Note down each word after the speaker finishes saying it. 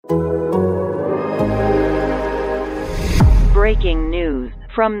Breaking news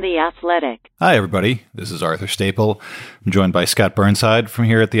from The Athletic. Hi, everybody. This is Arthur Staple. I'm joined by Scott Burnside from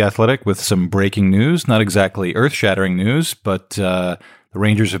here at The Athletic with some breaking news. Not exactly earth-shattering news, but the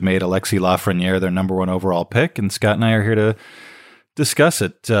Rangers have made Alexis Lafreniere their number one overall pick, and Scott and I are here to discuss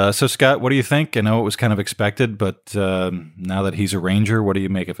it. So, Scott, what do you think? I know it was kind of expected, but now that he's a Ranger, what do you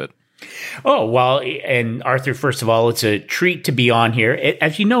make of it? Oh, well, and Arthur, first of all, it's a treat to be on here.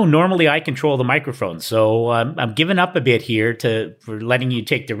 As you know, normally I control the microphone, so I'm giving up a bit here for letting you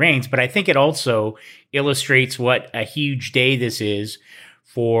take the reins, but I think it also illustrates what a huge day this is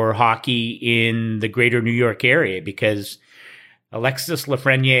for hockey in the greater New York area, because Alexis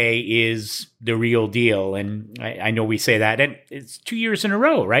Lafreniere is the real deal. And I know we say that, and it's 2 years in a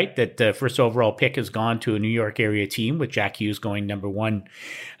row, right? That the first overall pick has gone to a New York area team, with Jack Hughes going number one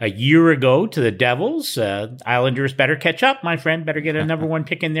a year ago to the Devils. Islanders better catch up, my friend. Better get a number one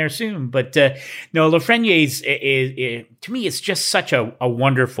pick in there soon. But no, Lafreniere is, to me, it's just such a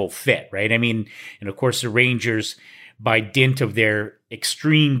wonderful fit, right? I mean, and of course the Rangers, by dint of their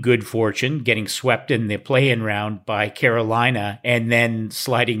extreme good fortune, getting swept in the play-in round by Carolina and then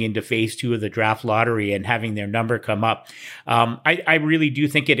sliding into phase two of the draft lottery and having their number come up. I really do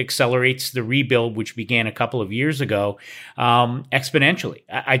think it accelerates the rebuild, which began a couple of years ago, exponentially.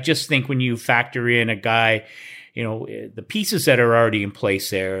 I just think when you factor in a guy, you know, the pieces that are already in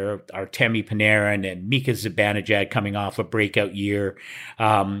place there are Temi Panarin and Mika Zibanejad coming off a breakout year.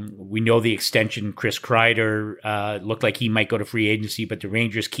 We know the extension, Chris Kreider, looked like he might go to free agency, but the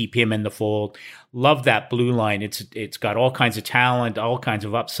Rangers keep him in the fold. Love that blue line. It's got all kinds of talent, all kinds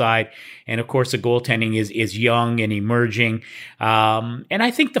of upside. And of course, the goaltending is young and emerging. And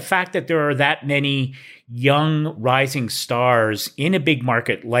I think the fact that there are that many young rising stars in a big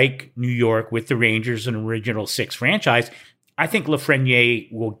market like New York with the Rangers, an original six franchise, I think Lafreniere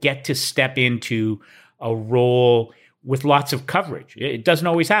will get to step into a role with lots of coverage. It doesn't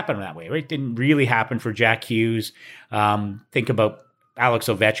always happen that way, right? It didn't really happen for Jack Hughes. Think about Alex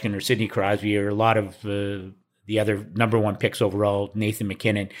Ovechkin or Sidney Crosby or a lot of the other number one picks overall, Nathan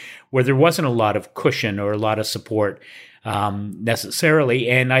McKinnon, where there wasn't a lot of cushion or a lot of support necessarily.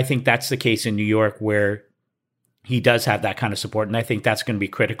 And I think that's the case in New York, where he does have that kind of support. And I think that's going to be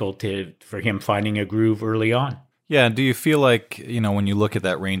critical for him finding a groove early on. Yeah. Do you feel like, you know, when you look at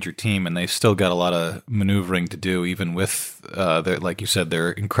that Ranger team and they still got a lot of maneuvering to do, even with, like you said,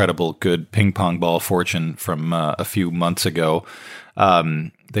 their incredible good ping pong ball fortune from a few months ago,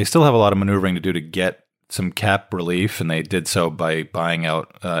 they still have a lot of maneuvering to do to get some cap relief, and they did so by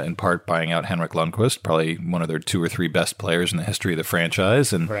in part buying out Henrik Lundqvist, probably one of their two or three best players in the history of the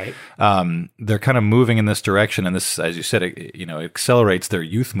franchise. And right. They're kind of moving in this direction, and this, as you said, it accelerates their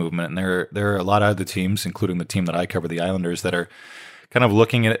youth movement. And there are a lot of other teams, including the team that I cover, the Islanders, that are kind of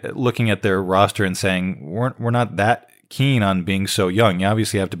looking at their roster and saying we're not that keen on being so young. You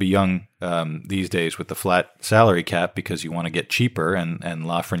obviously have to be young these days with the flat salary cap because you want to get cheaper, and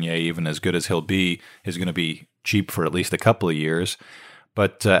Lafreniere, even as good as he'll be, is going to be cheap for at least a couple of years.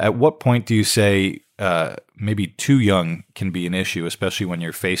 But at what point do you say maybe too young can be an issue, especially when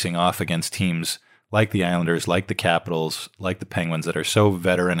you're facing off against teams like the Islanders, like the Capitals, like the Penguins, that are so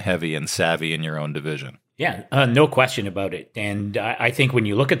veteran heavy and savvy in your own division? Yeah, no question about it. And I think when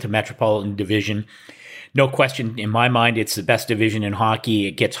you look at the Metropolitan Division, no question in my mind, it's the best division in hockey.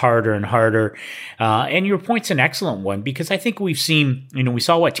 It gets harder and harder. And your point's an excellent one, because I think we've seen, we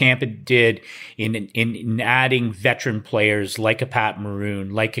saw what Tampa did in adding veteran players like a Pat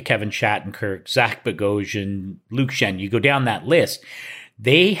Maroon, like a Kevin Shattenkirk, Zach Bogosian, Luke Schenn. You go down that list.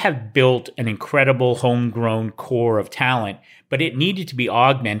 They have built an incredible homegrown core of talent, but it needed to be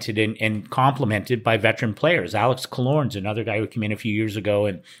augmented and complemented by veteran players. Alex Killorn's another guy who came in a few years ago,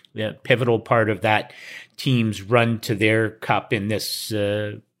 and the pivotal part of that team's run to their cup in this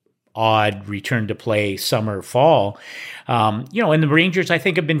odd return to play summer fall. And the Rangers, I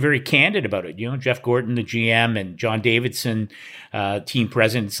think, have been very candid about it. Jeff Gordon, the GM, and John Davidson, team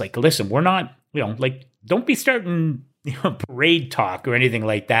president, it's like, listen, we're not, don't be starting parade talk or anything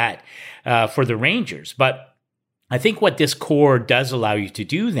like that for the Rangers. But I think what this core does allow you to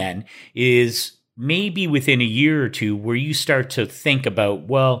do then is maybe within a year or two where you start to think about,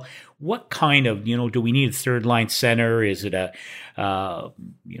 well, what kind of, do we need a third line center? Is it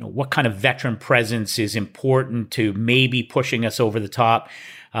what kind of veteran presence is important to maybe pushing us over the top?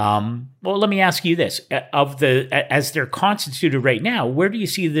 Well, let me ask you this. As they're constituted right now, where do you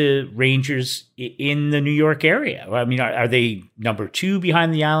see the Rangers in the New York area? I mean, are they number two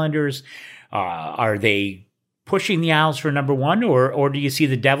behind the Islanders? Are they pushing the Isles for number one? Or do you see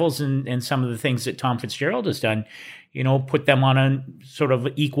the Devils and some of the things that Tom Fitzgerald has done, put them on a sort of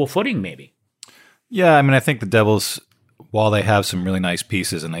equal footing maybe? Yeah, I mean, I think the Devils while they have some really nice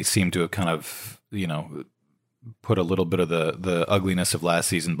pieces and they seem to have kind of, put a little bit of the ugliness of last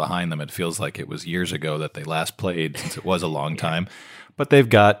season behind them, it feels like it was years ago that they last played, since it was a long time. But they've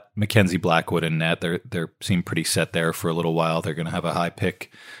got Mackenzie Blackwood in net. They seem pretty set there for a little while. They're going to have a high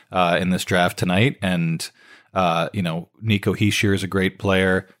pick in this draft tonight. And, Nico Hischier is a great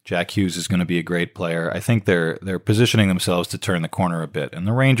player. Jack Hughes is going to be a great player. I think they're positioning themselves to turn the corner a bit. And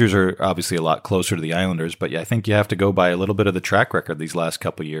the Rangers are obviously a lot closer to the Islanders, but I think you have to go by a little bit of the track record these last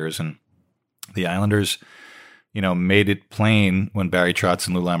couple of years. And the Islanders, made it plain when Barry Trotz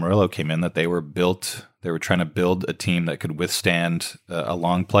and Lou Lamoriello came in that they were trying to build a team that could withstand a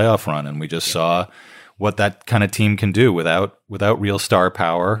long playoff run. And we just saw what that kind of team can do without real star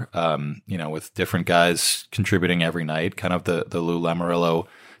power, with different guys contributing every night, kind of the Lou Lamoriello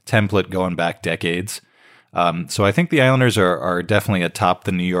template going back decades. So I think the Islanders are definitely atop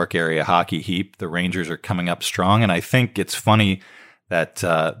the New York area hockey heap. The Rangers are coming up strong. And I think it's funny that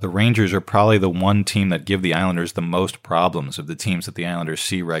the Rangers are probably the one team that give the Islanders the most problems of the teams that the Islanders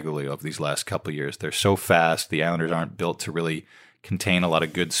see regularly over these last couple of years. They're so fast. The Islanders aren't built to really contain a lot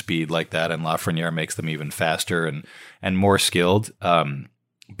of good speed like that, and Lafreniere makes them even faster and more skilled.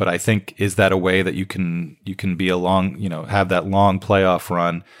 But I think, is that a way that you can be a long, have that long playoff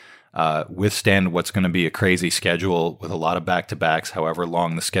run, withstand what's going to be a crazy schedule with a lot of back-to-backs, however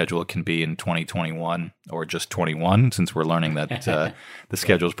long the schedule can be in 2021 or just 21, since we're learning that the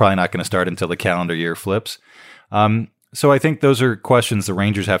schedule is probably not going to start until the calendar year flips. So I think those are questions the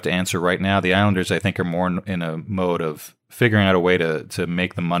Rangers have to answer right now. The Islanders, I think, are more in a mode of figuring out a way to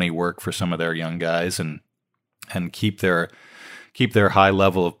make the money work for some of their young guys and keep their high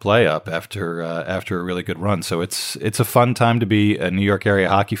level of play up after a really good run. So it's a fun time to be a New York area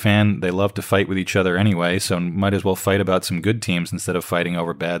hockey fan. They love to fight with each other anyway, so might as well fight about some good teams instead of fighting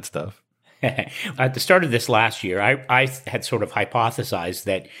over bad stuff. At the start of this last year, I had sort of hypothesized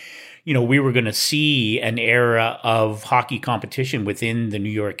that we were going to see an era of hockey competition within the New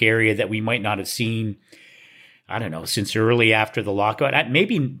York area that we might not have seen, I don't know, since early after the lockout,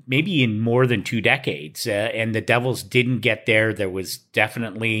 maybe in more than 2 decades. And the Devils didn't get there. There was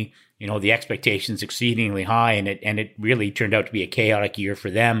definitely, the expectations exceedingly high, and it really turned out to be a chaotic year for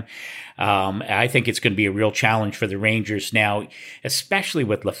them. I think it's going to be a real challenge for the Rangers now, especially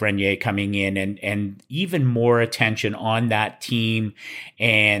with Lafreniere coming in and even more attention on that team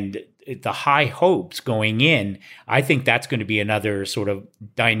and the high hopes going in. I think that's going to be another sort of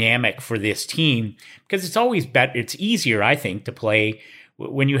dynamic for this team, because it's always better. It's easier, I think, to play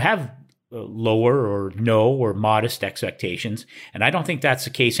when you have lower or no or modest expectations. And I don't think that's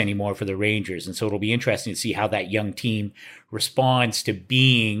the case anymore for the Rangers. And so it'll be interesting to see how that young team responds to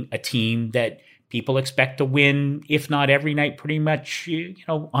being a team that people expect to win, if not every night, pretty much,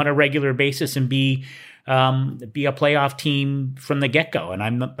 on a regular basis, and be a playoff team from the get-go. And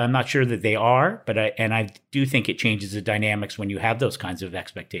I'm not sure that they are, but I do think it changes the dynamics when you have those kinds of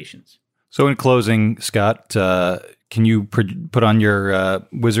expectations. So in closing, Scott, can you put on your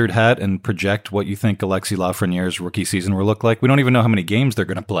wizard hat and project what you think Alexis Lafreniere's rookie season will look like? We don't even know how many games they're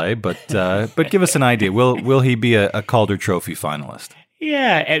going to play, but give us an idea. Will he be a Calder Trophy finalist?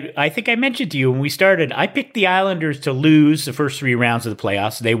 Yeah, and I think I mentioned to you when we started, I picked the Islanders to lose the first 3 rounds of the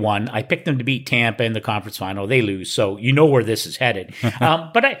playoffs. They won. I picked them to beat Tampa in the conference final. They lose. So you know where this is headed.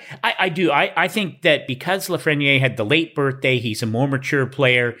 But I do. I think that because Lafreniere had the late birthday, he's a more mature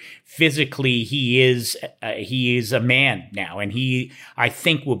player. Physically, he is a man now. And I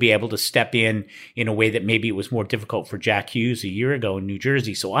think, will be able to step in a way that maybe it was more difficult for Jack Hughes a year ago in New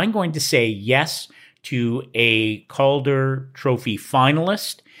Jersey. So I'm going to say yes to a Calder Trophy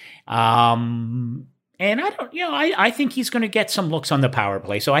finalist. And I think he's going to get some looks on the power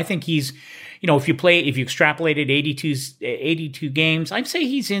play. So I think he's, if you extrapolated 82 games, I'd say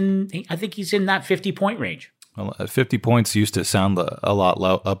I think he's in that 50-point range. Well, 50 points used to sound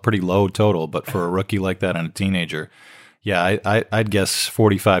a pretty low total, but for a rookie like that and a teenager, yeah, I'd guess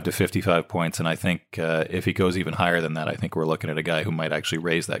 45 to 55 points. And I think if he goes even higher than that, I think we're looking at a guy who might actually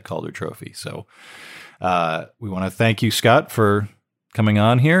raise that Calder Trophy. So we want to thank you, Scott, for coming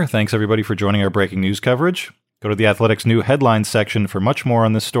on here. Thanks, everybody, for joining our breaking news coverage. Go to The Athletic's new headlines section for much more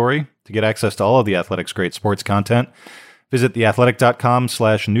on this story. To get access to all of The Athletic's great sports content, visit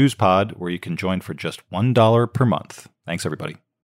theathletic.com/newspod, where you can join for just $1 per month. Thanks, everybody.